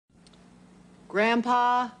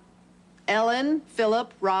Grandpa, Ellen,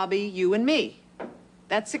 Philip, Robbie, you, and me.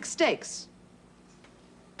 That's 6 steaks.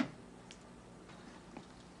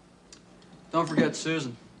 Don't forget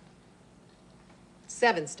Susan.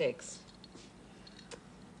 7 steaks.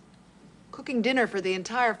 Cooking dinner for the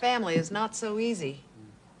entire family is not so easy.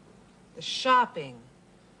 The shopping,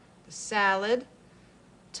 the salad,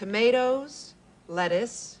 tomatoes,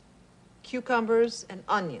 lettuce, cucumbers, and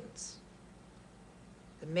onions.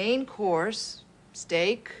 The main course,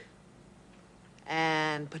 steak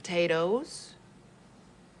and potatoes.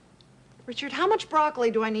 Richard, how much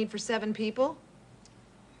broccoli do I need for 7 people?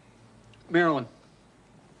 Marilyn,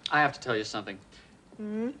 I have to tell you something.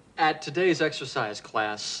 At today's exercise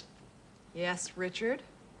class... Yes, Richard?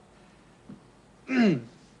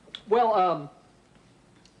 Well,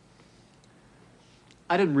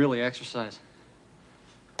 I didn't really exercise.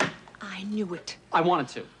 I knew it. I wanted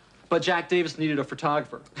to, but Jack Davis needed a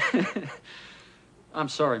photographer. I'm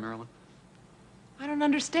sorry, Marilyn. I don't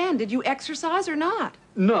understand. Did you exercise or not?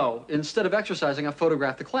 No, instead of exercising, I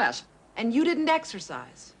photographed the class. And you didn't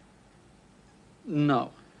exercise?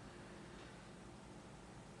 No.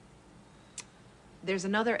 There's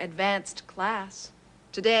another advanced class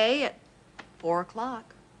today at 4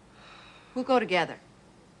 o'clock. We'll go together.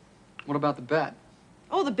 What about the bet?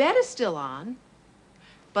 Oh, the bet is still on.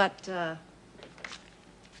 But,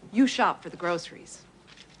 you shop for the groceries.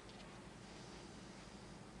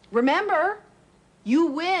 Remember, you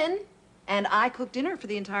win, and I cook dinner for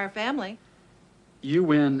the entire family. You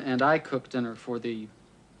win, and I cook dinner for the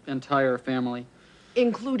entire family.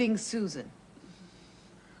 Including Susan.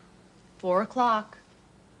 4 o'clock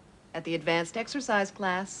at the advanced exercise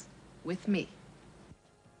class with me.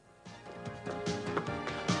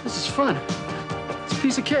 This is fun. It's a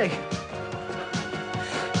piece of cake.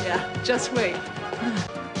 Yeah, just wait.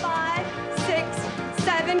 5, 6,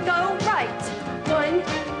 7, go right. 1,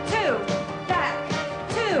 2, back.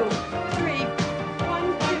 2, 3.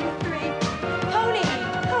 1, 2, 3. Pony,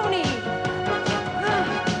 pony.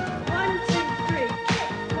 1, 2, 3.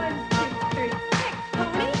 1, 2, 3.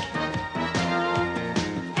 Pony.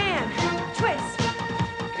 And twist.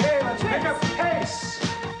 Okay, let's pick up the pace.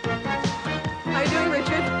 How you doing,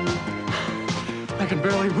 Richard? I can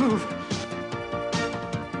barely move.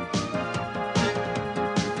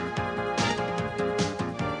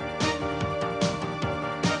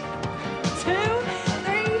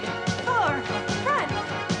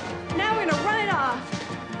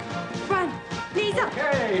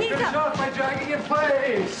 Finish off by jogging in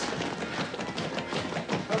place.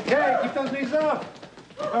 Okay, keep those knees up.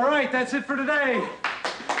 All right, that's it for today.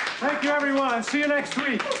 Thank you, everyone. See you next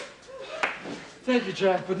week. Thank you,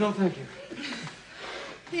 Jack, but no thank you.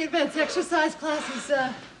 The advanced exercise class is,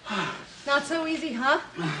 not so easy, huh?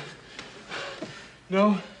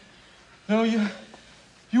 No, you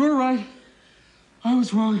were right. I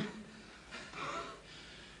was wrong.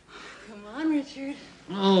 Come on, Richard.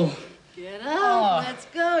 Oh. Get up, let's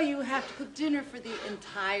go. You have to cook dinner for the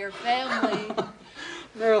entire family.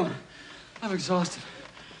 Marilyn, I'm exhausted.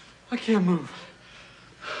 I can't move.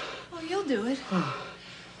 Oh, you'll do it.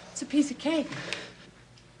 It's a piece of cake.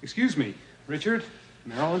 Excuse me, Richard,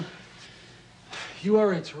 Marilyn. You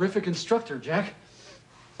are a terrific instructor, Jack.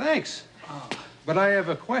 Thanks. But I have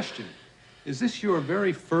a question. Is this your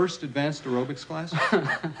very first advanced aerobics class?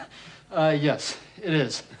 Yes, it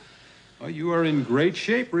is. Well, you are in great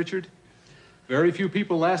shape, Richard. Very few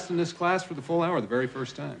people last in this class for the full hour the very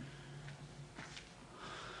first time.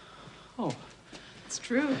 Oh. It's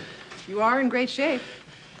true. You are in great shape.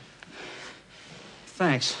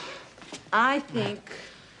 Thanks. I think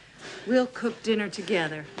we'll cook dinner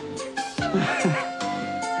together.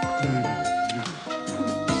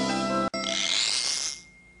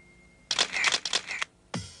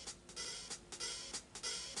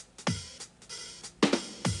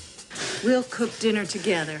 We'll cook dinner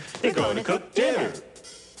together. They're gonna cook dinner.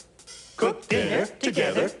 Cook dinner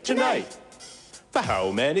together tonight. For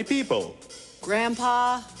how many people?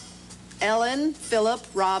 Grandpa, Ellen, Philip,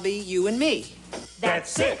 Robbie, you, and me.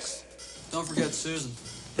 That's 6. Don't forget Susan.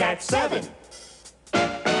 That's 7.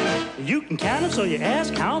 You can count them, so you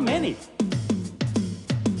ask how many.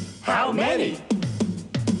 How many?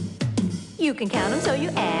 You can count them, so you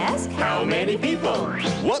ask. How many people?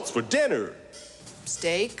 What's for dinner?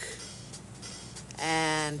 Steak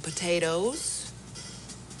and potatoes.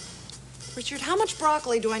 Richard, how much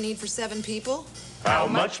broccoli do I need for 7 people? How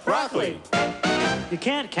much broccoli? You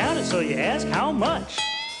can't count it, so you ask how much.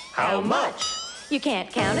 How much? You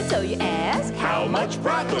can't count it, so you ask. How much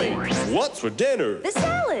broccoli? What's for dinner? The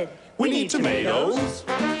salad. We need tomatoes,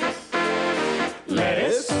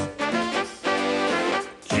 lettuce,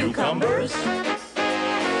 cucumbers, cucumbers,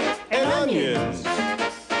 and onions.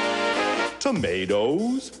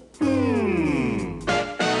 Tomatoes?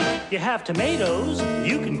 You have tomatoes,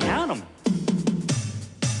 you can count them.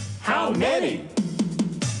 How many?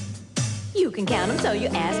 You can count them, so you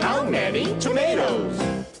ask How many tomatoes?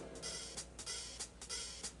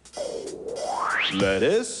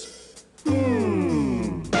 Lettuce?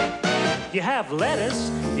 You have lettuce,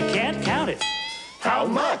 you can't count it. How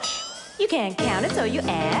much? You can't count it, so you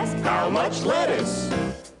ask. How much lettuce?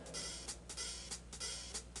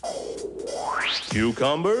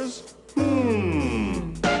 Cucumbers?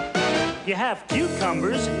 You have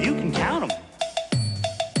cucumbers, you can count them.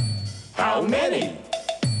 How many?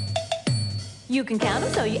 You can count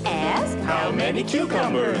them, so you ask. How many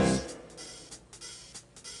cucumbers?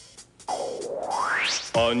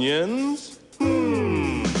 Onions?